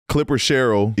Clipper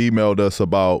Cheryl emailed us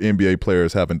about NBA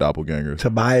players having doppelgangers.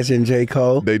 Tobias and J.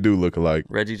 Cole. They do look alike.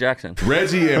 Reggie Jackson.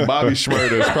 Reggie and Bobby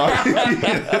Shmurda is probably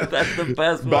That's the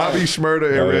best one. Bobby Shmurda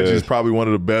and Reggie is probably one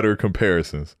of the better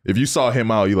comparisons. If you saw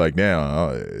him out, you're like,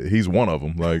 damn, he's one of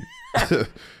them. Like,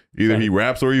 either he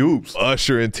raps or he hoops.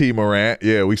 Usher and T. Morant.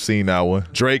 Yeah, we've seen that one.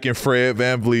 Drake and Fred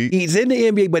VanVleet. He's in the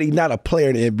NBA, but he's not a player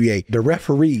in the NBA. The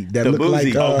referee that looked like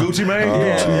Gucci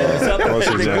Mane?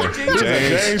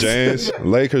 James.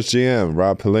 Lakers GM,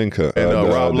 Rob Pelinka. And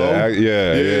Rob Lowe?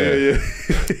 Yeah.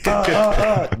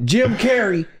 Jim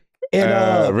Carrey.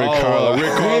 And Rick Carlisle.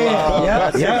 Rick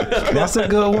Carlisle. Yeah, that's a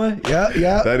good one.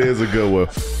 Yeah. That is a good one.